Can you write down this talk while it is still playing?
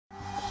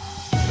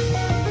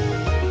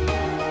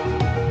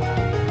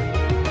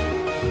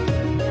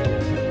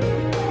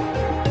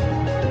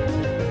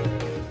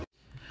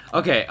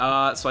Okay,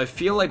 so I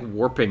feel like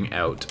warping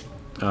out.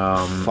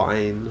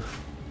 Fine.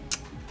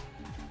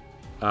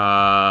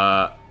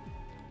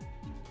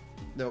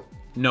 Nope.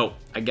 No,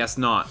 I guess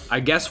not. I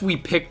guess we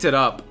picked it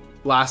up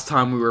last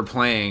time we were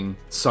playing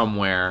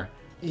somewhere.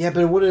 Yeah,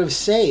 but it wouldn't have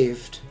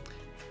saved.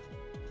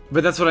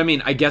 But that's what I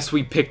mean. I guess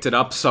we picked it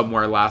up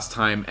somewhere last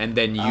time and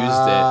then used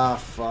it.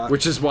 Fuck.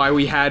 Which is why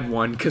we had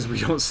one, because we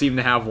don't seem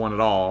to have one at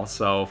all.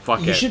 So,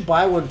 fuck it. You should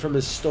buy one from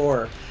his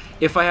store.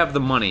 If I have the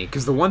money.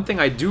 Because the one thing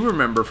I do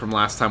remember from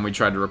last time we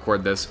tried to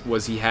record this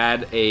was he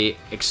had a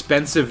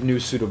expensive new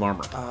suit of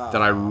armor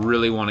that I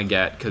really want to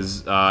get,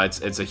 because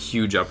it's a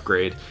huge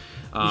upgrade.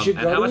 You should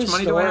go to his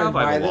store and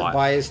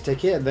buy his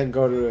ticket and then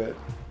go to it.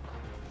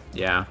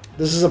 Yeah.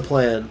 This is a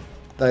plan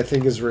that I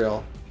think is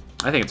real.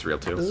 I think it's real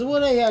too. This is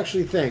what I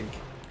actually think.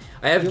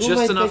 I have People just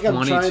might enough think I'm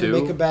money trying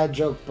to make a bad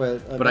joke,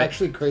 but I'm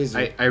actually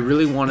crazy. I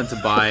really wanted to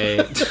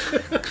buy.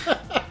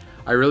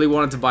 I really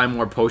wanted to buy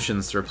more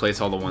potions to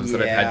replace all the ones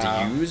that I've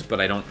had to use,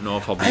 but I don't know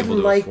if I'll be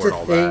able to afford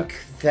all that. I'd like to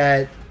think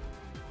that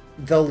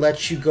they'll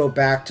let you go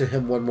back to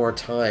him one more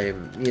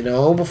time, you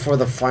know, before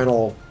the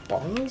final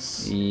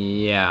boss.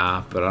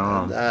 Yeah, but I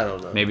don't know. I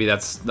don't know. Maybe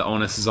that's the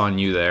onus is on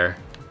you there.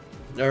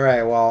 All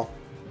right, well.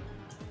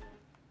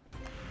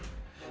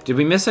 Did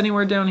we miss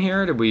anywhere down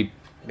here? Did we?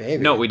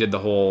 Maybe. No, we did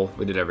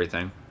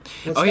everything.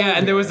 Oh yeah,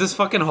 and there was this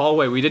fucking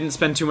hallway. We didn't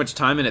spend too much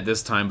time in it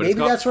this time, but maybe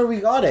that's where we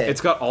got it.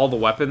 It's got all the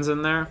weapons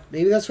in there.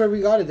 Maybe that's where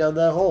we got it, down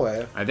that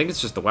hallway. I think it's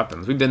just the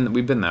weapons. We've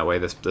been that way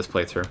this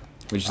playthrough.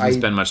 We just didn't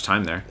spend much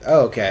time there.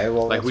 Oh, okay.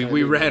 Well, like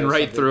we ran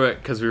right through it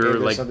because we were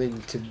like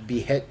something to be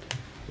hit.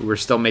 We were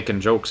still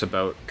making jokes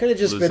about. Could have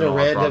just been a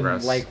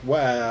random like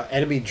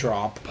enemy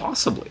drop.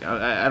 Possibly.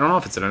 I don't know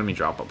if it's an enemy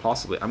drop, but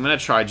possibly. I'm gonna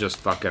try just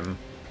fucking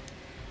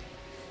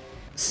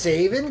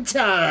saving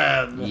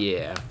time.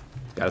 Yeah,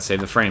 gotta save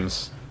the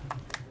frames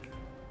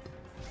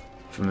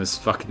from this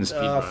fucking speed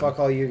run. Fuck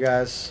all you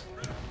guys.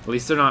 At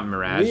least they're not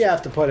Mirage. We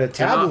have to put a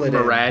tablet in.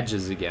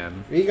 Mirages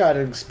again. We got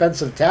an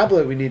expensive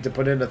tablet we need to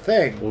put in a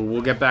thing. Well,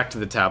 we'll get back to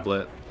the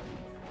tablet.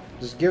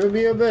 Just give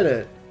me a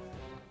minute.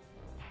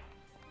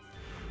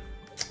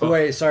 Oh.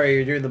 Wait, sorry,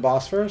 you're doing the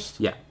boss first?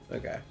 Yeah.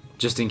 Okay.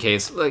 Just in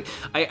case. Like,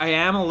 I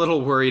am a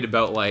little worried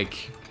about,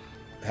 like...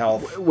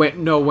 health.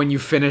 When you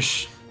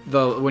finish...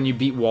 when you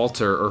beat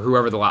Walter, or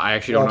whoever I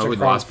actually don't know who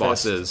the last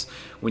boss is.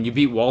 When you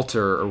beat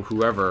Walter, or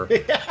whoever...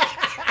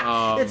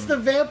 it's the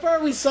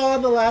vampire we saw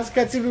in the last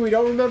cutscene, but we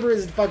don't remember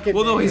his fucking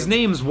Well, no, name. his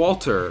name's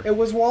Walter. It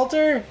was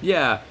Walter?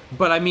 Yeah,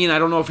 but I mean, I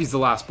don't know if he's the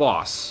last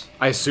boss.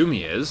 I assume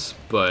he is,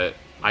 but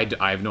I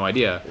have no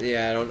idea.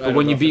 Yeah, I don't But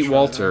when you beat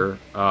Walter,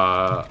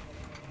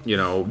 you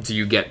know, do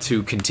you get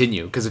to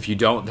continue? Because if you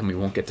don't, then we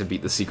won't get to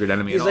beat the secret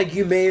enemy He's at all. like,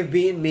 you may have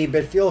beaten me,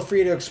 but feel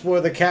free to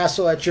explore the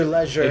castle at your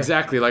leisure.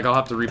 Exactly, like I'll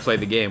have to replay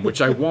the game,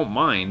 which I won't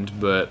mind,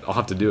 but I'll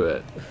have to do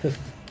it.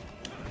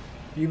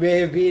 You may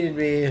have beaten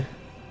me.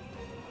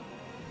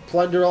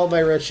 Plunder all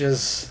my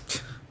riches.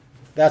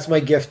 That's my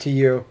gift to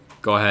you.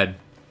 Go ahead.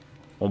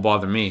 Won't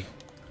bother me.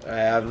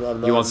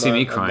 You won't see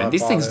me crying.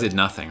 These things did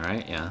nothing,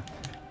 right? Yeah.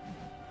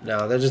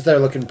 No, they're just there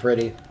looking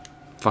pretty.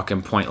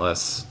 Fucking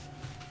pointless.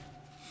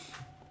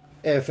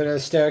 Infinite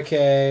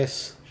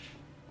staircase.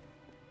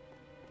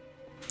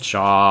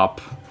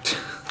 Shop.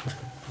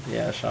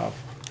 Yeah, shop.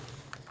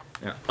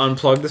 Yeah,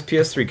 unplug this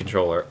PS3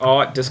 controller. Oh,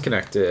 it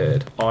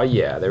disconnected. Oh,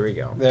 yeah, there we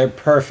go. They're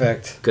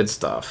perfect. Good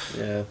stuff.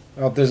 Yeah. I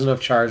hope there's enough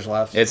charge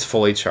left. It's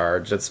fully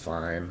charged. It's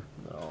fine.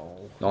 No.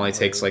 It only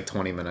takes like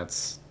 20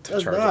 minutes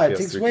to charge a PS3 it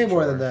takes way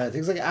more than that. It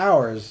takes like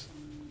hours.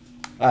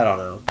 I don't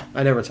know.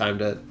 I never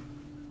timed it.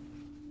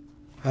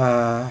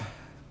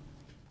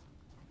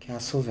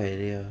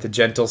 Castlevania. The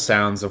gentle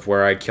sounds of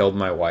where I killed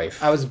my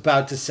wife. I was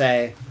about to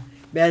say,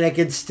 man, I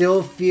can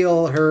still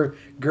feel her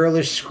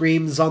girlish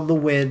screams on the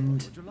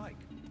wind.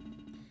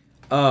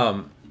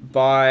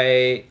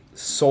 Buy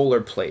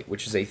solar plate,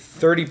 which is a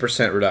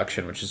 30%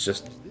 reduction, which is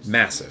just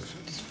massive.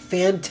 It's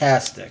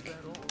fantastic.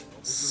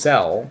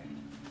 Sell.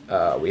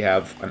 We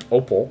have an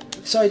opal.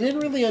 So I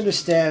didn't really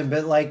understand,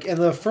 but like in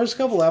the first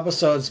couple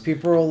episodes,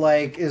 people were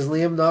like, "Is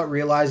Liam not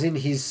realizing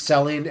he's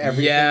selling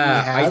everything he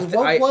has?"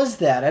 What was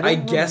that? I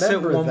guess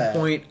at one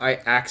point I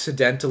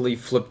accidentally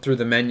flipped through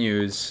the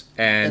menus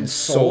and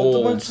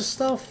sold a bunch of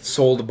stuff.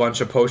 Sold a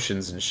bunch of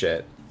potions and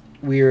shit.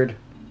 Weird.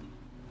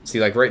 See,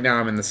 like right now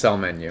I'm in the sell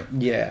menu.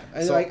 Yeah,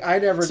 so, like I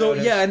never. So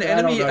noticed, yeah, an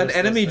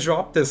enemy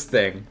dropped this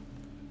thing.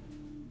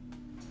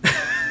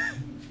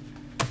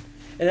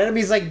 An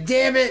enemy's like,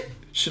 "Damn it!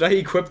 Should I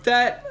equip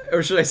that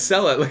or should I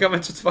sell it? Look how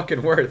much it's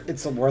fucking worth."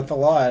 It's worth a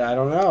lot. I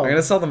don't know. I'm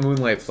gonna sell the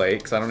moonlight plate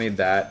because I don't need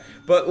that.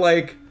 But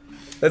like,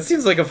 that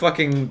seems like a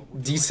fucking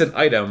decent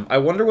item. I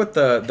wonder what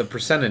the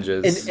percentage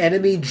is. An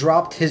enemy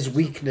dropped his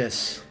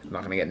weakness. I'm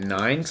not gonna get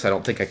 9 because I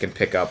don't think I can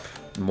pick up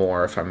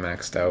more if I'm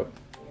maxed out.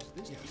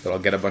 But I'll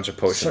get a bunch of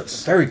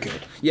potions. Very good.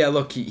 Yeah,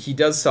 look, he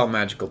does sell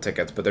magical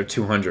tickets, but they're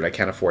 200. I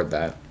can't afford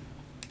that.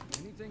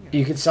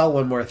 You can sell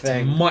one more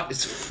thing.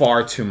 It's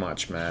far too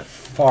much, Matt.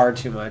 Far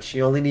too much.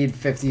 You only need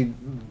 50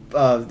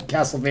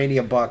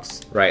 Castlevania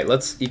bucks. Right,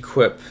 let's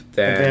equip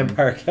then the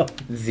vampire kill.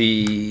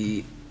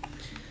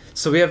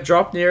 So we have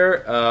drop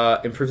near,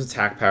 improves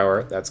attack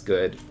power. That's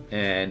good,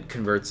 and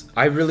converts.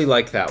 I really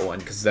like that one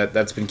because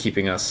that's been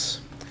keeping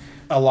us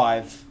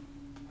alive.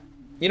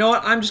 You know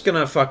what? I'm just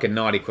gonna fucking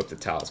not equip the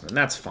talisman.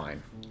 That's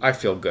fine. I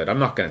feel good. I'm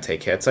not gonna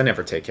take hits. I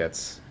never take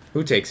hits.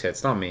 Who takes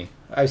hits? Not me.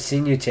 I've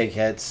seen you take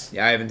hits.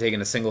 Yeah, I haven't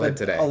taken a single hit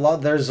today.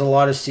 There's a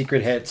lot of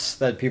secret hits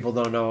that people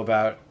don't know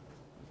about.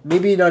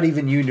 Maybe not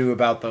even you knew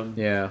about them.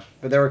 Yeah,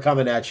 but they were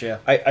coming at you.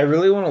 I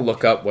really want to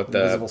look up what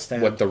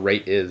the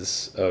rate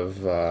is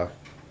of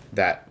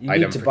that you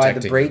item need to protecting buy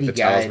the Brady the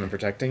guide. talisman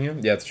protecting you.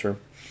 Yeah, that's true.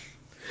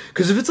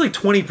 Because if it's like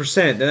 20%,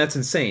 then that's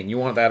insane. You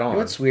want that on. You know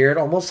what's weird?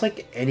 Almost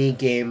like any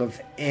game of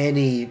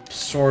any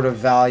sort of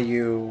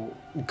value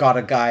got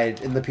a guide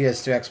in the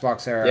PS2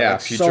 Xbox era. Yeah,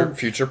 like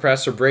Future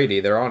Press or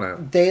Brady, they're on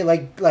it. They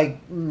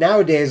like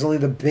nowadays only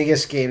the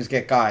biggest games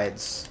get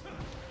guides.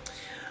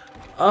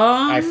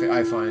 I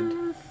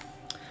find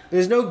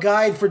there's no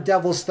guide for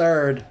Devil's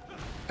Third.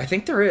 I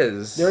think there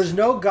is. There's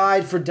no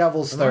guide for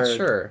Devil's Third. I'm not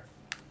sure.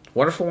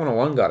 Wonderful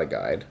 101 got a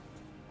guide.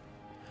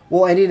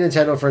 Well, any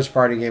Nintendo first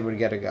party game would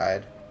get a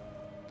guide.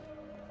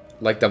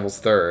 Like Devil's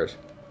Third.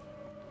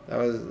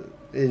 It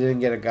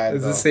didn't get a guide.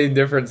 It's though. the same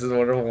difference as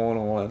Wonderful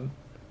 101.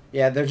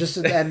 Yeah, they're just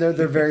and they're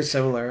very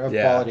similar of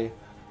quality.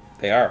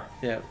 They are.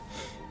 Yeah.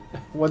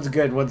 One's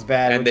good, one's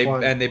bad.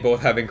 And they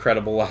both have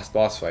incredible last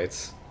boss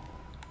fights.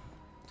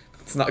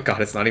 It's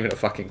not even a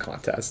fucking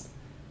contest.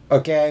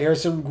 Okay, I hear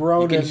some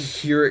groaning. You can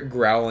hear it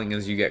growling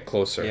as you get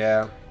closer.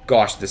 Yeah.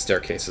 Gosh, this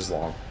staircase is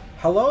long.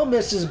 Hello,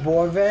 Mrs.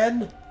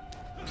 Borvan.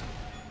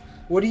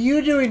 What are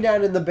you doing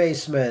down in the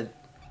basement?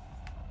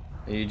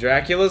 Are you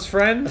Dracula's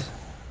friend?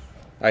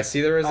 I see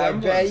the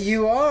resemblance. I bet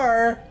you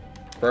are.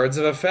 Birds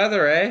of a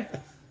feather, eh?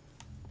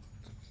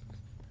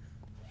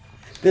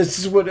 This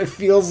is what it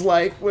feels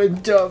like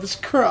when doves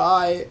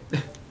cry.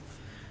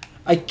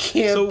 I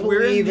can't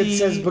believe it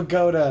says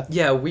Pagoda.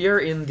 Yeah, we are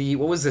in the...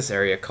 What was this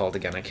area called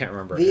again? I can't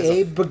remember. The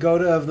Abe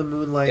Pagoda of the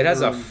Moonlight It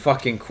has Room. a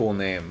fucking cool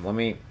name. Let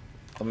me...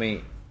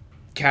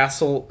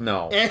 Castle...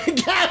 No.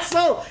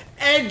 Castle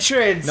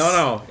entrance!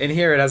 No. In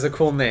here, it has a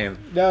cool name.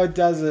 No, it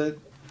doesn't.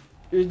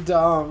 You're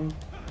dumb.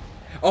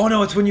 Oh,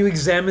 no, it's when you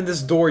examine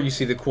this door you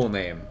see the cool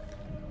name.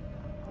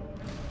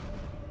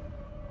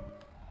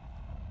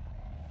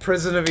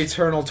 Prison of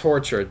Eternal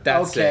Torture.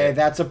 That's it. Okay,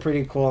 that's a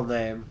pretty cool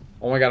name.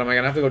 Oh my god, am I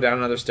gonna have to go down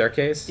another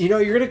staircase? You know,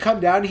 you're gonna come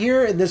down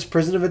here in this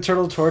Prison of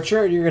Eternal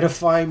Torture, and you're gonna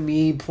find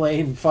me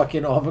playing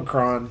fucking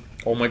Omicron.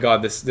 Oh my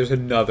god, there's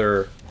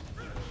another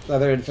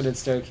infinite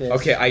staircase.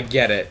 Okay, I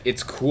get it.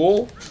 It's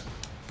cool,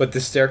 but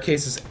the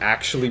staircase is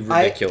actually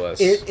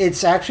ridiculous.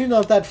 It's actually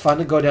not that fun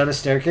to go down a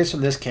staircase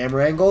from this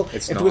camera angle.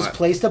 If it was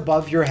placed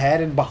above your head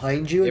and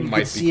behind you, and you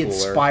could see it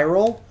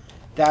spiral,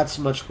 that's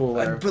much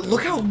cooler. But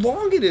look how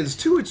long it is,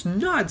 too. It's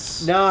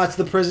nuts. No, it's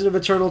the Prison of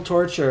Eternal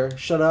Torture.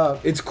 Shut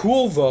up. It's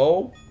cool,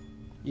 though.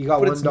 You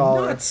got $1. It's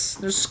nuts.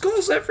 There's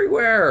skulls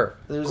everywhere.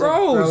 There's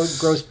gross. Like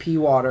gross pee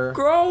water.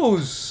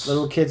 Gross.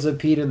 Little kids have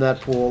peed in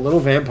that pool. Little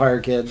vampire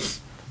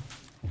kids.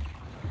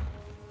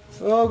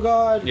 Oh,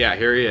 God. Yeah,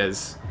 here he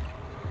is.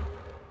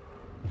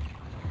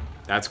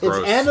 That's gross.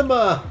 It's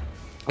Anima.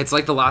 It's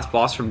like the last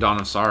boss from Dawn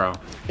of Sorrow.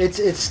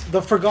 It's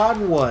the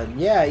forgotten one.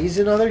 Yeah, he's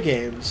in other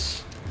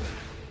games.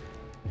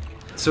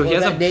 So he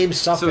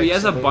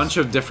has a bunch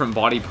of different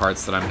body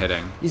parts that I'm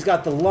hitting. He's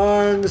got the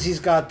lungs, he's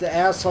got the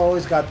asshole,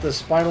 he's got the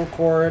spinal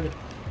cord,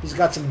 he's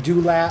got some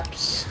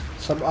dewlaps,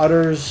 some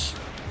udders.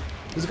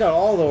 He's got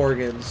all the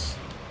organs.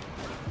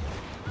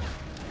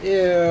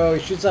 Ew, he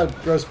shoots out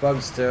gross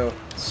bugs too.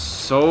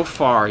 So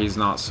far, he's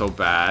not so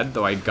bad,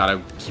 though I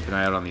gotta keep an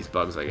eye out on these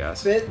bugs, I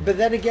guess. But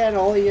then again,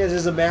 all he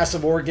is a mass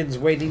of organs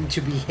waiting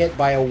to be hit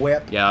by a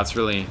whip. Yeah, that's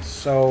really...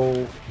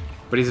 So...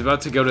 But he's about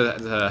to go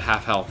to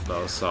half health,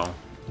 though, so...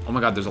 Oh my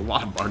god, there's a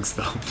lot of bugs,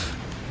 though.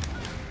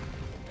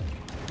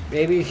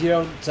 Maybe if you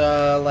don't,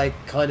 like,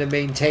 kind of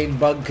maintain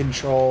bug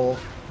control,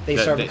 they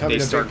start becoming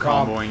a big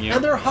problem. You.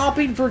 And they're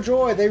hopping for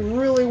joy. They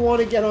really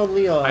want to get on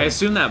Leon. I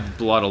assume that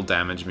blood will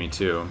damage me,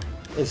 too.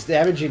 It's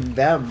damaging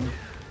them.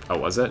 Oh,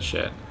 was it?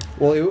 Shit.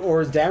 Well,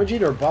 or it's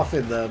damaging or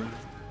buffing them.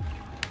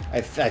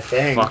 I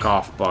think. Fuck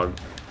off, bug.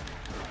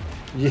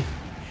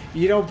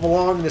 You don't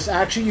belong in this.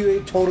 Actually,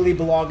 you totally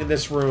belong in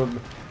this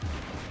room.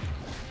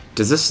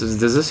 Does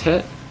this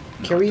hit?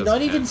 Can we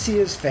not even see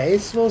his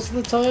face most of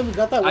the time? We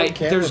got that one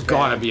camera. There's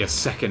gotta be a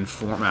second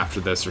form after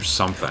this or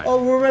something.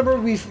 Oh, remember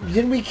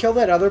didn't we kill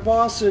that other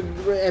boss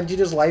and emptied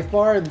his life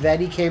bar and then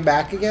he came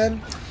back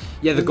again?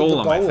 Yeah, the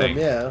golem, I think.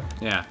 Yeah.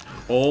 Yeah.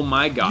 Oh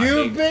my god.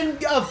 You've been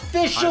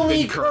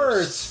officially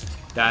cursed.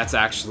 That's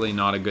actually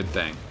not a good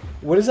thing.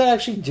 What does that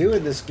actually do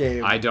in this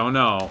game? I don't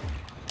know.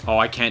 Oh,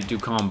 I can't do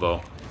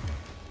combo.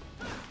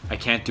 I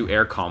can't do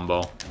air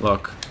combo.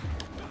 Look.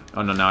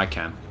 Oh no, now I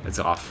can. It's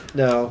off.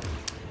 No.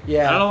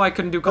 Yeah. I don't know why I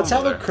couldn't do combo. Let's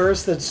have a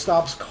curse that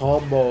stops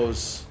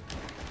combos.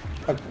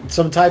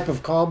 Some type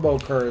of combo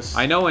curse.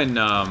 I know in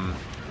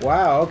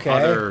wow, okay.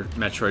 other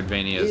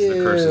Metroidvanias,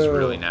 the curse is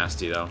really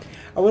nasty though.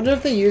 I wonder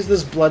if they use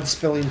this blood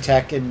spilling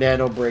tech in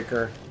Nano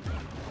Breaker.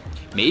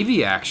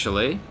 Maybe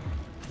actually.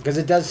 Because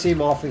it does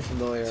seem awfully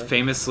familiar. It's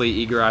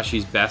famously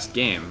Igarashi's best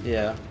game.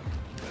 Yeah.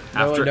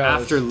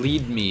 After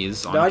lead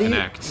me's on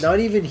Connect. Not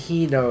even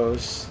he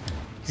knows.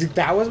 He's like,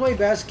 that was my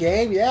best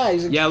game? Yeah,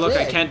 he's like, yeah, look,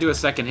 shit. I can't do a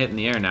second hit in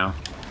the air now.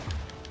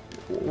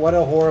 What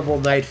a horrible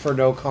night for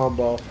no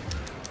combo.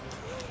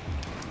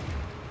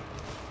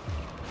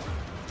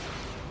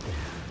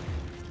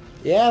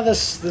 Yeah,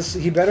 this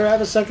he better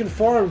have a second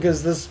form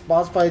because this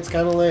boss fight's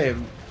kind of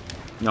lame.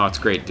 No, it's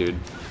great, dude.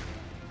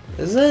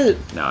 Is it?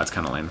 No, it's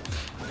kind of lame.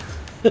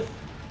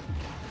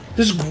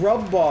 This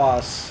grub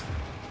boss.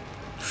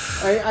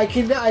 I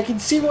can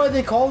see why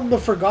they call him the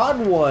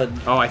Forgotten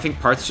One. Oh, I think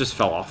parts just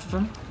fell off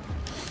of him.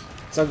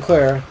 It's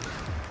unclear.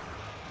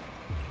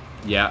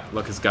 Yeah,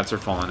 look, his guts are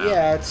falling out.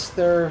 Yeah,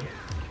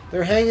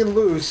 they're hanging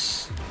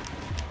loose.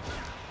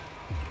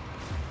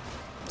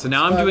 So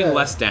now I'm doing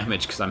less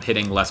damage because I'm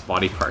hitting less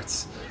body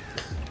parts.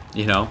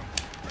 You know?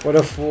 What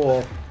a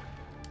fool.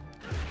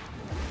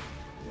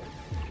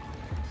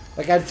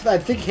 Like, I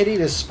think hitting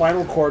his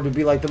spinal cord would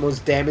be like the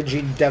most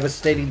damaging,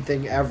 devastating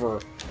thing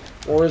ever.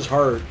 Or his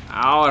heart.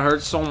 Ow, it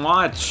hurts so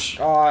much.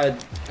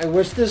 God, I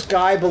wish this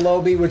guy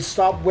below me would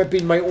stop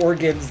whipping my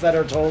organs that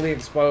are totally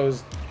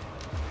exposed.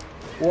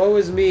 Woe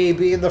is me,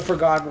 being the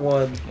Forgotten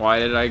One. Why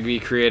did I be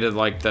created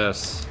like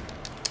this?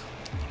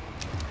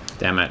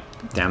 Damn it.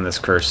 Damn this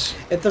curse.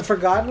 If the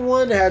Forgotten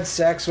One had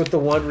sex with the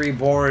one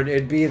reborn,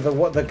 it'd be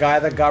the guy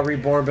that got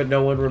reborn but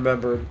no one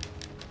remembered.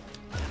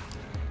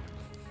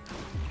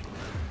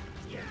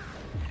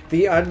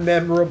 The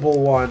unmemorable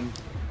one.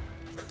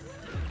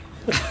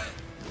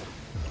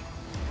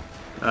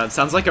 It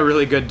sounds like a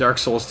really good Dark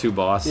Souls 2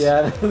 boss.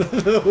 Yeah,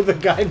 the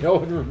guy no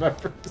one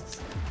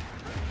remembers.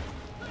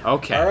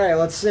 Okay. Alright,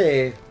 let's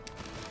see.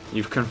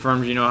 You've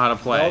confirmed you know how to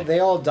play. Oh, they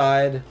all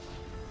died.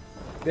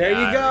 There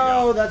you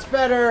go. That's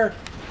better.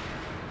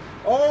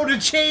 Oh, the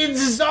chains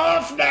is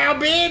off now,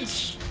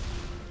 bitch!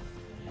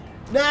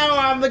 Now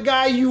I'm the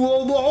guy you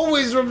will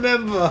always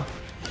remember.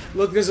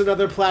 Look, there's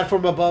another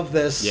platform above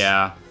this.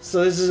 Yeah.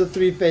 So this is a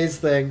 3-phase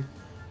thing.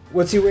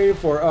 What's he waiting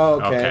for?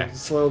 Oh, okay. Okay.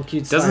 It's a little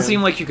cute Doesn't slime.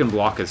 seem like you can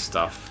block his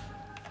stuff.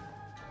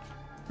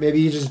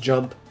 Maybe you just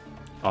jump.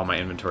 Oh, my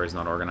inventory's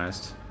not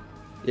organized.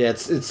 Yeah,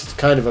 it's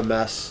kind of a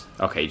mess.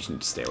 Okay, you just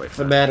need to stay away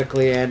from it.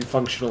 Thematically and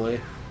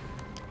functionally.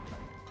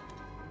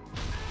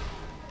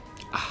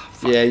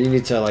 Yeah, you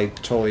need to, like,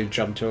 totally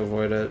jump to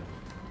avoid it.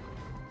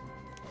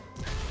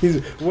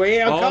 He's...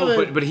 Wait, I'm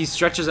coming! But he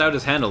stretches out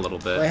his hand a little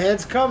bit. My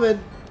hand's coming!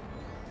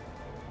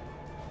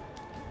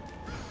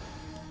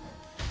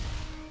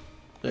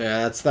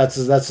 Yeah, that's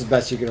as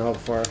best you can hope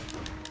for.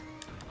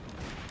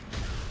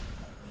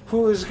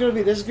 Ooh, this is gonna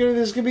be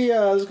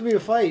a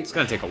fight. It's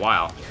gonna take a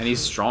while, and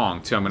he's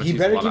strong too. I'm gonna. He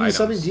better give you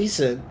something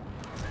decent.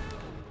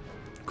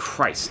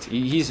 Christ,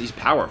 he's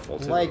powerful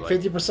too. Like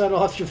 50%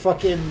 off your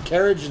fucking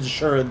carriage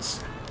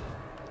insurance.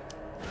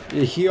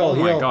 You heal. Oh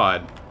my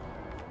god.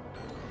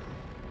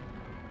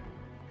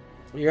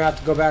 You're gonna have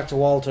to go back to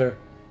Walter.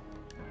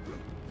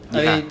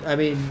 Yeah. I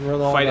mean,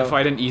 Ronaldo.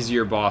 Fight an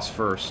easier boss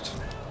first.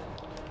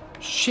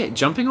 Shit,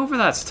 jumping over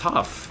that's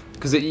tough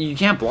because you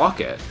can't block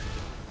it.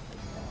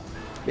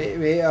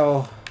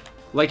 Oh.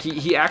 Like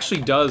he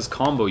actually does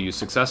combo you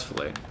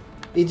successfully.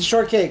 Eat the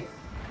shortcake.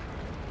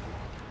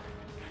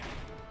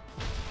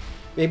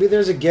 Maybe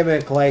there's a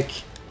gimmick like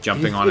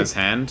jumping on his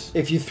hand.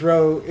 If you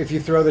throw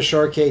the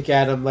shortcake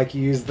at him, like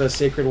you use the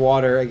sacred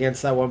water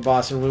against that one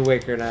boss in Wind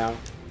Waker now.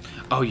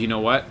 Oh, you know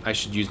what? I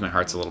should use my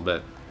hearts a little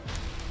bit.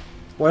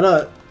 Why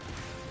not?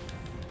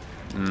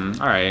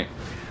 All right.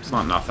 It's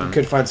not nothing. You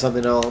could find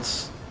something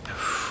else.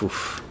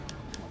 Oof.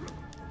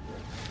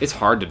 It's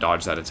hard to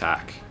dodge that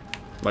attack.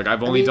 Like,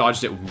 I've only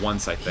dodged it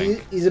once, I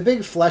think. He's a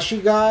big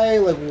fleshy guy.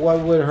 Like, what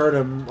would hurt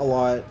him a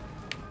lot?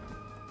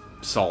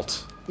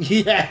 Salt.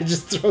 Yeah,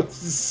 just throw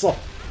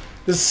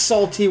this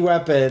salty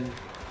weapon.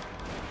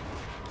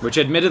 Which,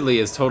 admittedly,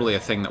 is totally a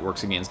thing that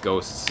works against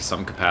ghosts to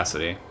some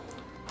capacity.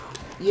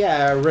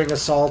 Yeah, a ring of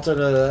salt and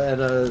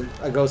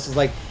a ghost is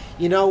like,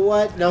 you know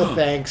what? No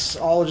thanks.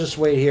 I'll just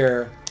wait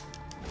here.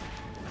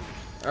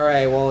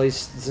 Alright, well,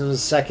 he's in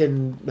his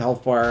second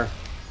health bar.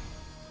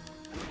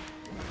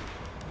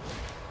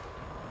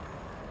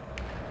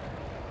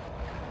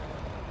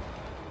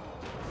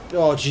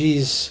 Oh,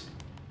 jeez.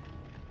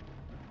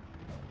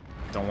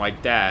 Don't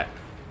like that.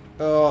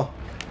 Oh.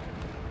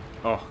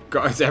 Oh,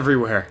 God, it's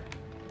everywhere.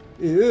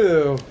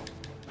 Ew.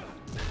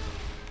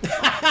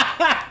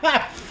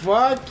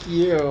 Fuck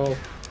you.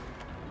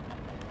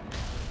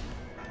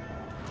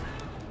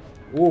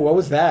 Ooh, what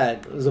was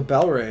that? It was a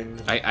bell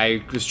ring.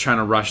 I was trying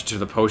to rush to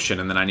the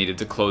potion, and then I needed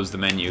to close the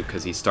menu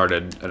because he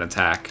started an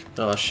attack.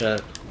 Oh,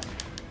 shit.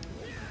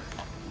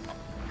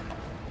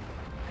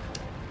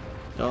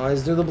 Oh,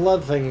 he's doing the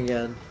blood thing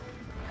again.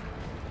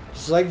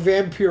 Just like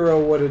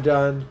Vampiro would have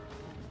done.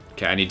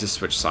 Okay, I need to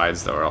switch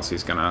sides, though, or else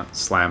he's gonna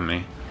slam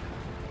me.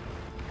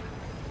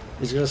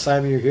 He's gonna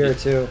slam you here,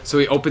 too. So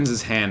he opens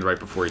his hand right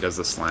before he does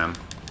the slam.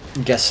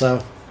 Guess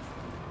so.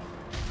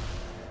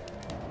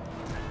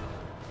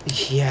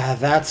 Yeah,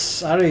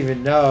 that's... I don't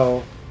even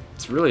know.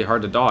 It's really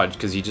hard to dodge,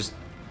 because he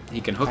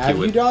can hook you with... Have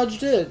you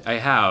dodged it? I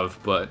have,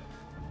 but...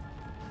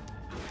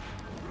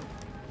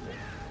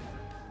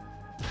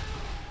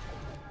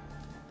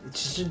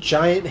 It's just a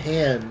giant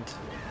hand.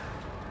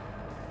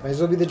 Might as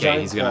well be the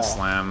giant he's gonna claw.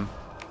 slam.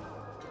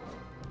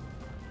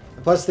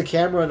 Plus the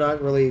camera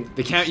not really...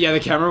 The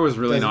camera was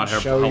really not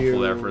helpful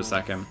there for a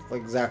second.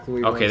 Like exactly what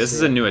you want Okay, to this see.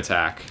 is a new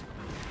attack.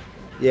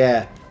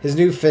 Yeah, his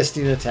new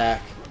fisting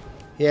attack.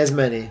 He has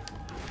many.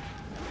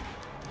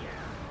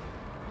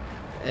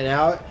 And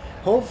now,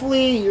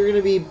 hopefully you're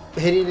gonna be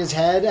hitting his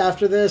head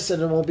after this,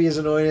 and it won't be as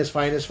annoying as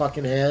fighting his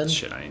fucking hand.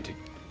 Shit, I need to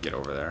get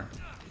over there.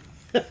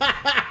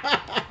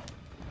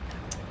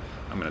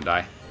 I'm gonna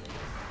die.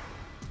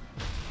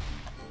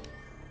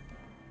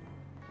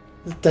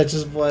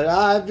 Touches blood.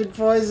 I've been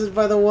poisoned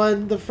by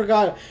the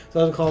forgotten.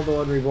 So I'll call him the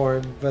one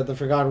reborn, but the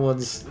forgotten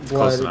one's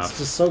blood. It's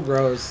just so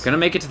gross. Gonna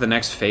make it to the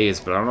next phase,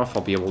 but I don't know if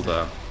I'll be able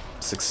to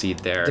succeed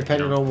there.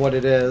 Depending on what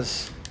it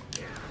is.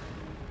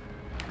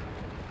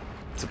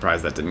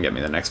 Surprised that didn't get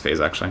me the next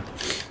phase, actually.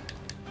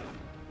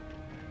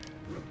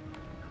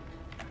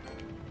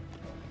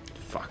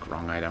 Fuck,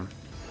 wrong item.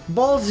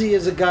 Ballsy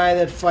is a guy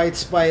that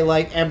fights by,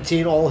 like,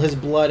 emptying all his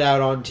blood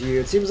out onto you.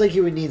 It seems like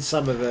he would need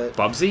some of it.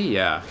 Bubsy?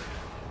 Yeah.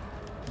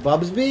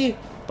 Bubsby?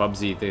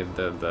 Bubsy,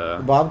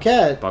 the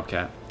Bobcat.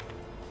 Bobcat.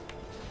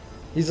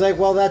 He's like,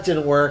 well, that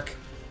didn't work.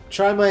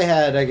 Try my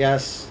head, I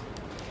guess.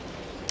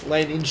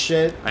 Lightning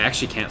shit. I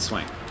actually can't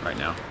swing right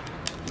now.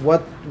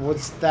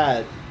 What's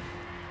that?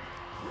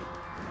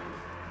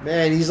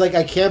 Man, he's like,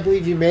 I can't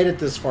believe you made it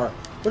this far.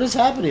 What is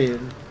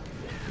happening?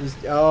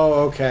 Oh,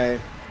 okay.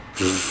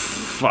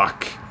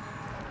 Fuck.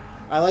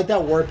 I like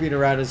that warping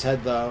around his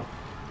head, though.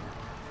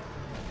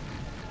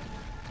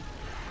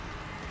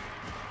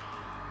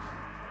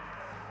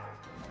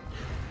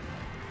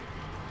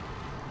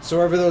 So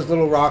wherever those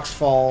little rocks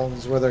fall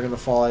is where they're gonna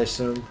fall, I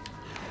assume.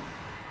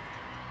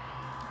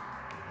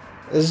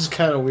 This is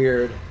kind of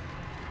weird.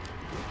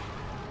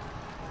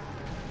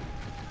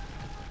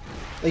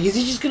 Like, is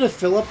he just gonna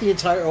fill up the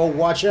entire... Oh,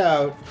 watch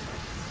out.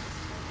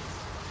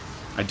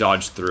 I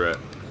dodged through it.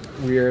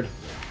 Weird.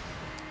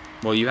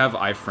 Well, you have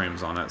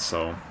iframes on it,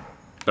 so...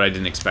 But I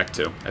didn't expect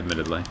to,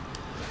 admittedly.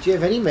 Do you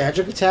have any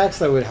magic attacks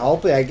that would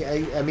help?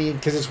 I mean,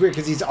 because it's weird,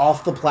 because he's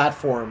off the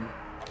platform.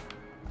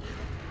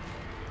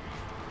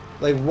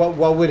 Like,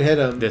 what would hit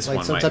him? This like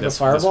one some might, type this, of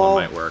fireball?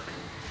 this one might work.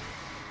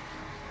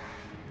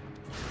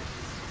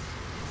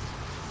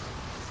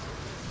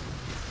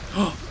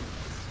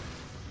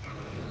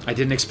 I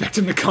didn't expect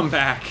him to come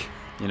back,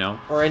 you know?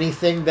 Or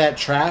anything that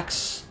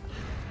tracks?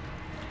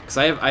 Because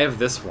I have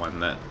this one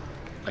that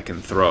I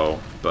can throw,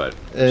 but...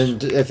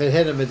 And if it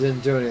hit him, it didn't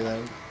do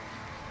anything.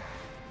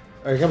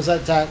 Here comes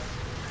that attack.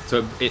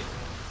 So it...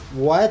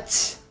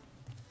 What?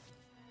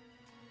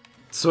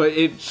 So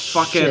it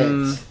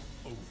fucking... Shit.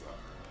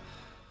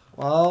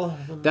 Well...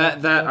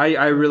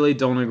 I really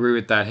don't agree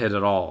with that hit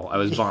at all. I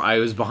was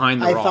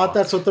behind the rock. I thought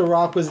that's what the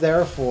rock was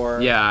there for.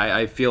 Yeah,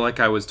 I feel like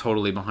I was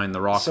totally behind the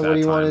rock. So what do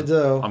you want to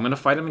do? I'm gonna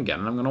fight him again,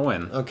 and I'm gonna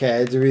win.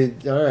 Okay,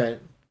 alright.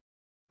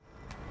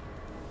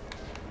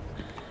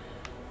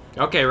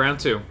 Okay, round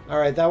 2.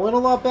 Alright, that went a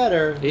lot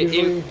better.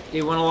 Usually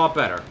It went a lot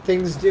better.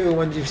 things do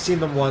when you've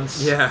seen them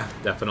once. Yeah,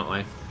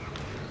 definitely.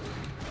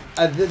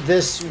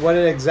 What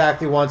it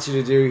exactly wants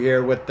you to do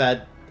here with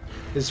that...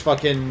 His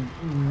fucking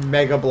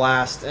mega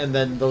blast and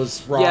then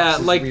those rocks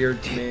is like,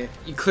 weird to me.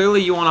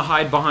 Clearly you want to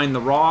hide behind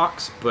the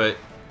rocks, but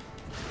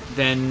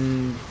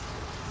then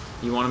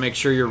you want to make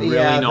sure you're really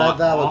not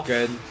that off. looked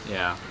good.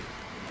 Yeah.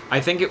 I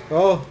think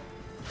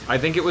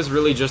it was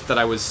really just that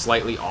I was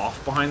slightly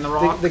off behind the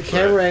rock. The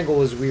camera angle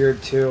was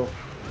weird too.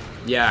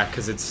 Yeah,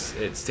 because it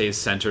stays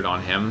centered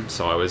on him,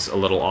 so I was a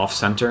little off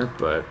center,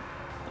 but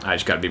I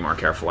just got to be more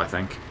careful, I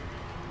think.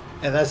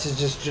 And that's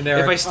just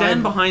generic. If I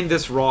stand behind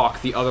this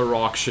rock, the other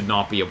rock should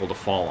not be able to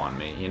fall on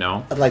me, you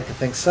know? I'd like to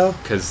think so.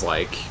 Because,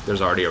 like,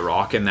 there's already a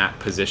rock in that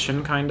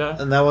position, kinda.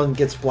 And that one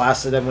gets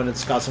blasted and when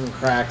it's got some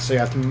cracks, so you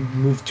have to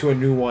move to a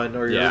new one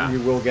or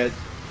you will get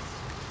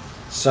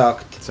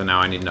sucked. So now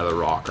I need another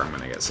rock or I'm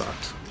gonna get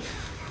sucked.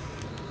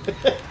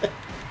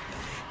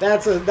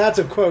 That's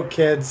a quote,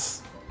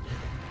 kids.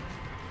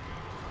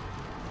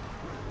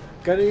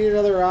 Gonna need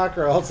another rock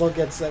or else I'll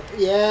get sucked.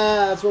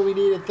 Yeah, that's what we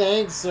needed.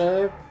 Thanks,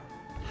 sir.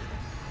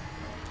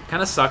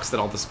 Kind of sucks that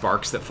all the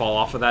sparks that fall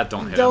off of that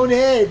don't hit Don't him.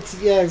 hit!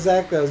 Yeah,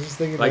 exactly. I was just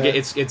thinking Like, that.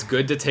 it's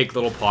good to take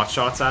little pot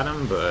shots at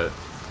him, but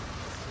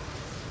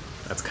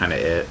that's kind of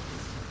it.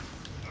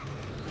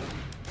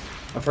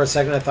 For a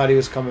second, I thought he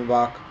was coming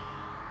back.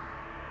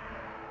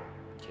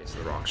 Okay, so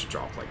the rock should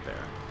drop like there.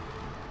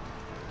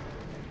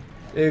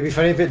 It'd be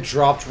funny if it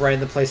dropped right in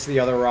the place of the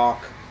other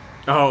rock.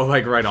 Oh,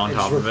 like right on It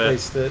top just of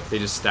replaced it. it. They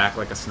just stack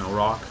like a snow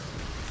rock.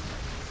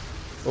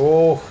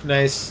 Oh,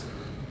 nice.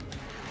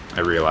 I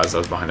realized I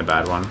was behind a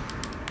bad one.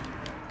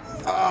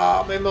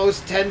 Ah, my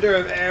most tender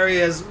of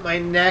areas, my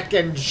neck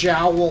and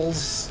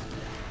jowls.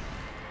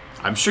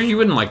 I'm sure you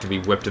wouldn't like to be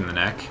whipped in the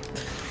neck.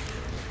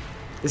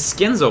 His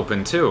skin's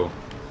open, too.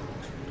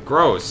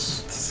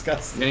 Gross.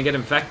 Disgusting. You're gonna get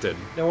infected.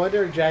 No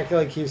wonder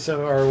Dracula keeps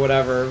him, or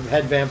whatever,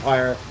 head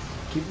vampire.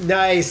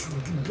 Nice.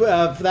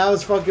 That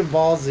was fucking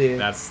ballsy.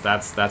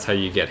 That's how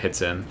you get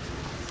hits in.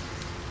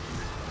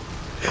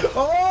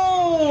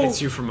 Oh!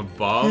 Hits you from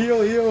above.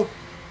 Heal.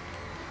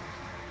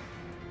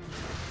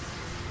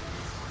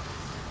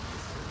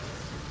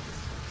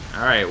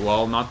 Alright,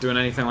 well, not doing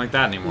anything like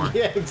that anymore.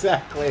 Yeah,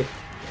 exactly.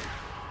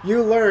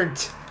 You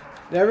learned.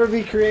 Never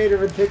be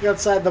creative and think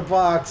outside the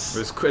box.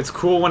 It's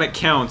cool when it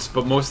counts,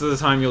 but most of the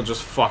time you'll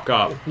just fuck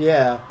up.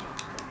 Yeah.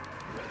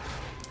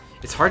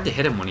 It's hard to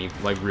hit him when he,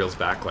 like, reels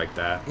back like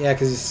that. Yeah,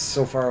 because he's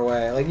so far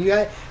away. Like,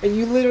 and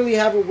you literally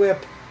have a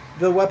whip,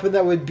 the weapon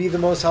that would be the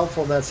most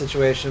helpful in that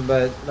situation,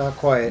 but not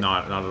quite.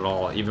 Not at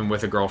all, even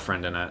with a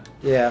girlfriend in it.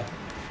 Yeah.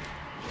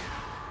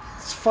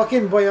 It's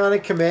fucking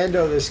Bionic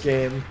Commando, this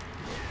game.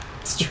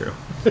 It's true.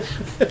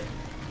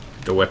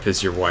 The whip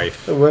is your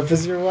wife. The whip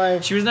is your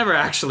wife. She was never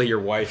actually your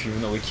wife,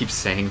 even though we keep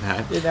saying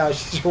that. Yeah, now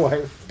she's your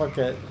wife. Fuck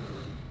it.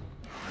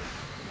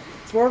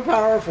 It's more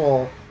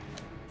powerful.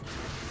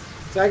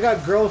 So I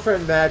got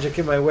girlfriend magic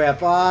in my whip.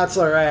 Oh, it's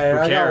alright.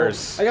 Who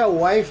cares? I got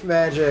wife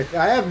magic.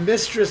 I have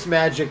mistress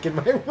magic in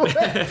my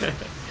whip.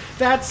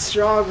 That's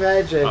strong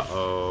magic.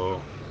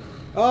 Uh-oh.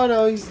 Oh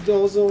no, he's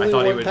only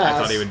one pass. I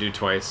thought he would do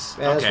twice.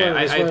 Yeah, okay,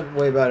 this went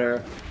way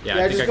better.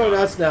 Yeah, just go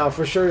nuts now.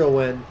 For sure you'll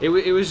win. It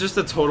was just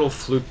a total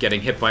fluke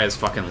getting hit by his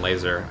fucking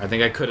laser. I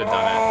think I could have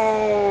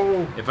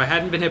done it. If I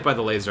hadn't been hit by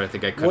the laser, I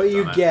think I could have done it.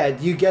 What you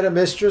get? You get a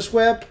mistress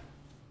whip?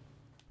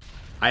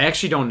 I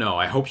actually don't know.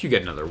 I hope you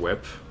get another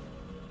whip.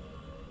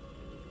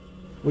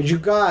 What you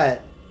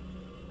got?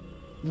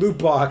 Loot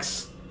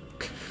box.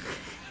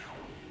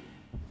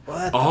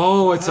 What?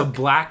 Oh, it's a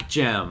black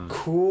gem.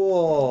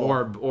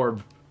 Cool.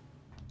 Orb.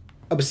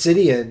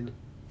 Obsidian.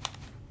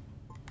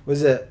 What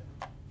is it?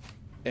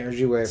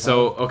 Energy wave.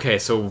 So, okay,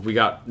 so we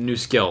got new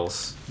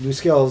skills. New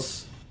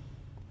skills.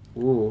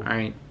 Ooh.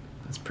 Alright,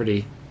 that's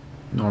pretty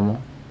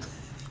normal.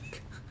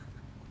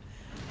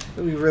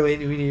 We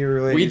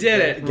did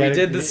it. We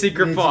did the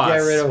secret boss. To get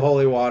rid of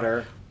holy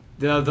water.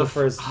 The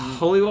first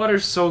holy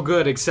water's so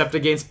good, except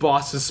against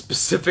bosses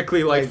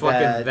specifically like fucking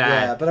that.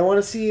 Yeah, but I want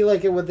to see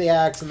like it with the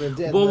axe and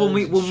the. Well, when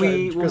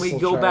we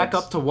go back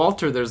up to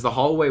Walter, there's the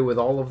hallway with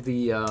all of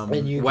the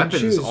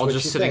weapons all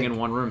just sitting in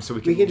one room, so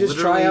we can just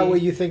try out what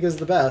you think is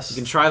the best. You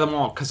can try them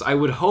all, because I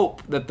would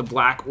hope that the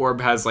black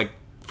orb has like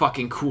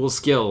fucking cool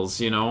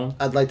skills, you know.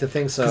 I'd like to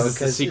think so,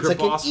 because it's like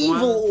boss an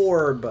evil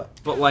orb.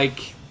 But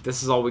like,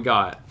 this is all we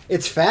got.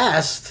 It's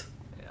fast.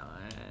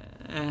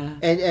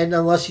 And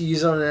unless you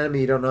use it on an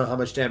enemy, you don't know how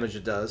much damage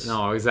it does.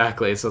 No,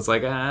 exactly. So it's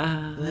like,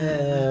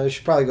 we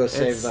should probably go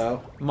save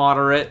though.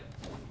 Moderate.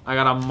 I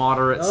got a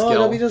moderate skill.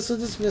 Don't be so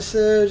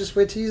dismissive. Just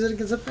wait to use it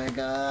against a bad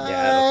guy.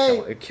 Yeah,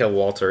 it'll kill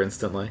Walter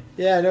instantly.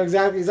 Yeah, I know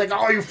exactly. He's like,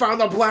 oh, you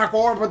found the black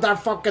orb with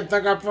that fucking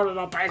thing I put it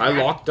up. I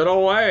locked it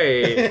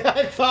away.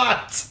 I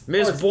thought.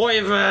 Miss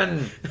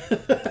Boyven.